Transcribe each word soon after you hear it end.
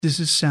This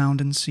is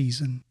Sound and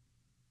Season.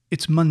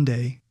 It's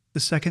Monday, the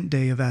second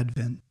day of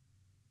Advent.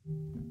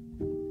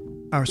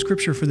 Our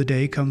scripture for the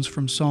day comes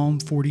from Psalm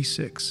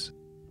 46.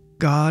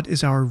 God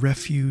is our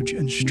refuge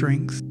and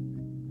strength,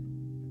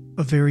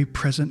 a very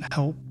present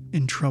help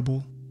in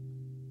trouble.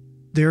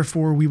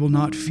 Therefore we will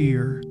not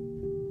fear,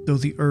 though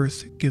the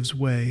earth gives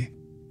way,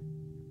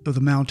 though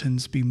the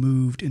mountains be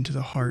moved into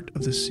the heart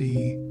of the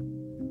sea,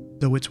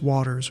 though its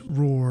waters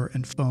roar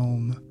and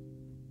foam,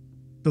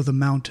 though the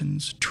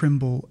mountains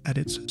tremble at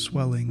its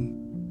swelling.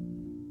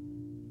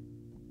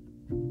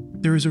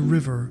 There is a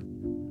river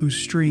whose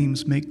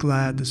streams make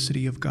glad the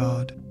city of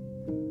God,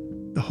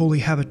 the holy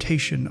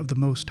habitation of the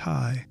Most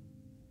High.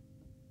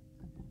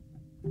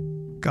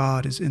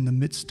 God is in the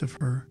midst of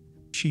her.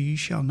 She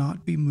shall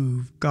not be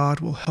moved.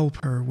 God will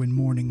help her when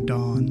morning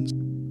dawns.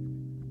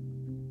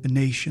 The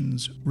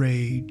nations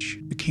rage,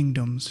 the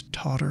kingdoms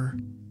totter.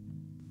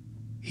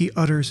 He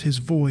utters his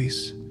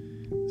voice,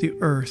 the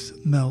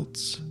earth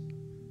melts.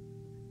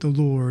 The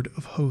Lord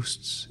of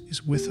hosts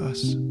is with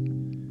us.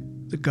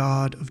 The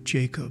God of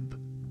Jacob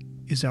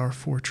is our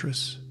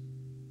fortress.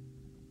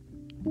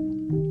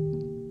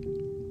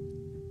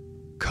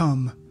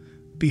 Come,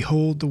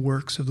 behold the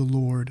works of the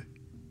Lord,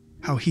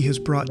 how he has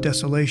brought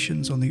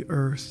desolations on the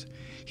earth.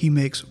 He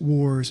makes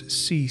wars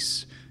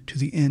cease to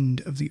the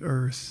end of the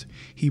earth.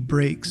 He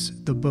breaks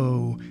the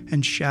bow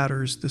and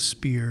shatters the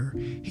spear.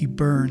 He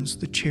burns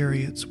the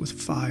chariots with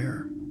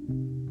fire.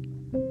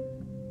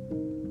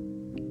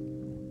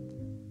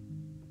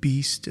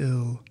 Be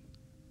still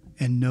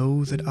and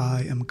know that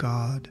I am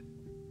God.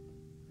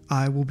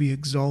 I will be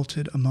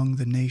exalted among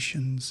the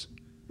nations.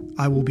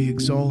 I will be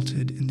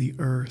exalted in the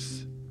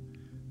earth.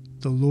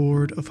 The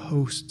Lord of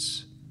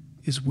hosts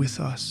is with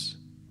us.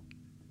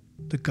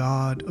 The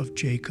God of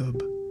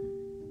Jacob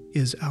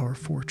is our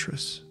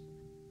fortress.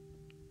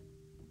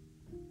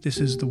 This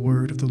is the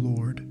word of the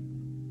Lord.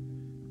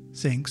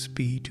 Thanks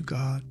be to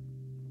God.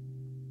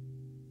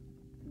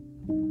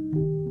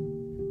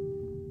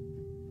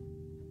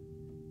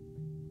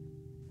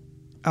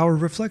 Our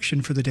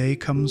reflection for the day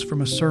comes from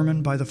a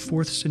sermon by the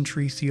 4th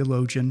century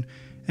theologian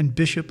and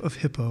Bishop of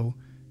Hippo,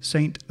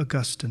 St.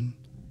 Augustine,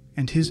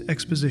 and his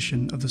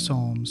exposition of the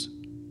Psalms.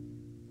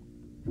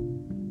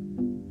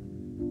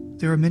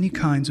 There are many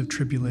kinds of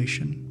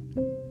tribulation,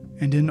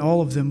 and in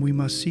all of them we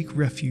must seek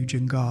refuge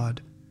in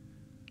God.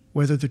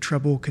 Whether the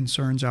trouble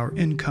concerns our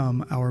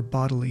income, our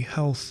bodily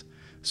health,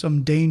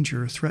 some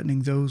danger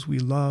threatening those we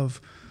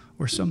love,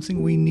 or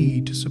something we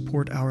need to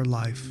support our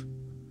life.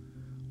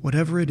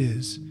 Whatever it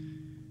is,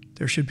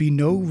 there should be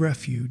no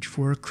refuge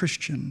for a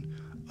Christian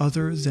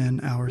other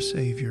than our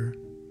Savior.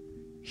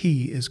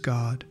 He is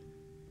God,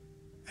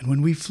 and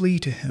when we flee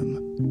to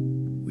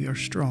him, we are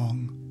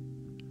strong.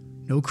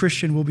 No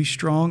Christian will be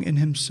strong in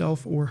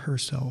himself or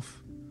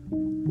herself,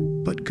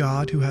 but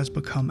God who has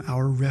become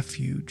our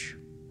refuge.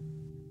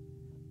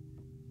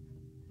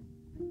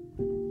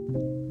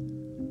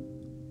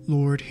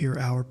 Lord, hear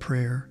our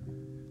prayer,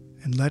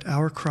 and let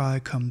our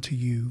cry come to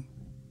you.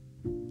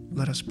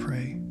 Let us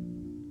pray.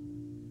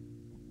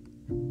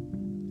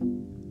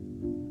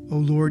 O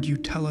Lord, you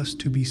tell us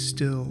to be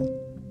still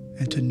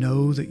and to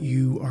know that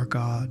you are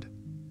God.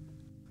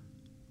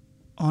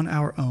 On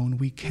our own,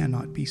 we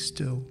cannot be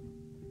still.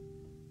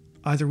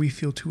 Either we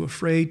feel too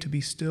afraid to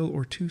be still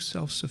or too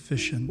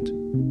self-sufficient.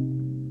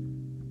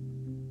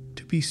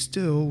 To be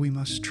still, we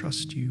must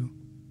trust you,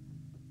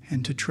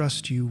 and to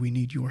trust you, we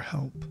need your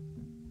help.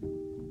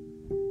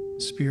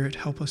 Spirit,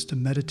 help us to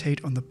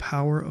meditate on the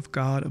power of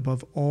God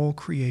above all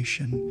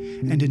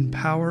creation and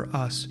empower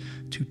us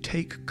to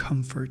take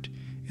comfort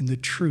in the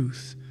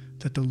truth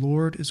that the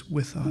Lord is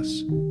with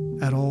us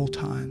at all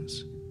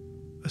times,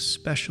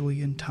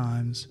 especially in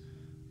times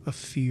of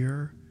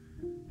fear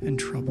and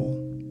trouble.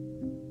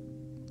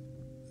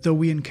 Though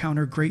we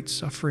encounter great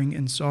suffering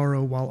and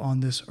sorrow while on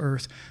this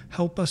earth,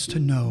 help us to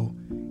know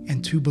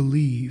and to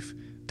believe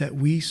that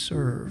we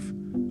serve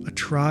a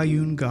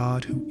triune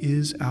God who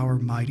is our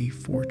mighty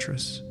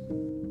fortress.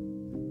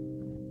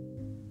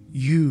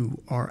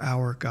 You are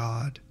our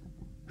God,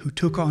 who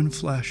took on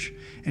flesh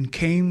and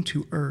came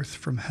to earth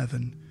from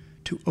heaven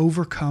to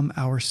overcome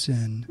our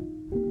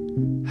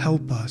sin.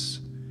 Help us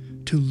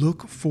to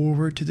look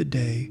forward to the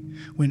day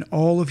when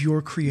all of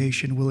your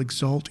creation will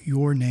exalt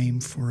your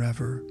name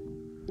forever.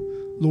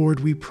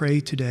 Lord, we pray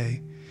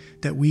today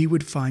that we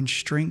would find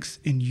strength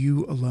in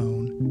you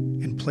alone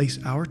and place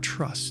our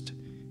trust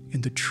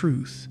in the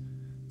truth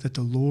that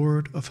the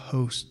Lord of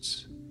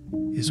hosts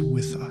is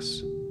with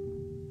us.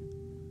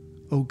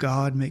 O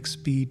God, make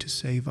speed to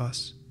save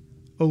us.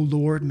 O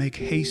Lord, make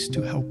haste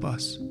to help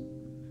us.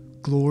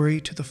 Glory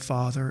to the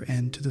Father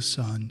and to the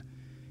Son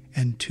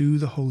and to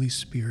the Holy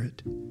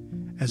Spirit,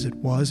 as it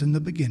was in the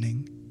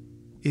beginning,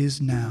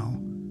 is now,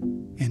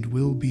 and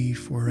will be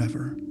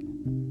forever.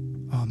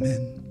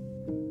 Amen.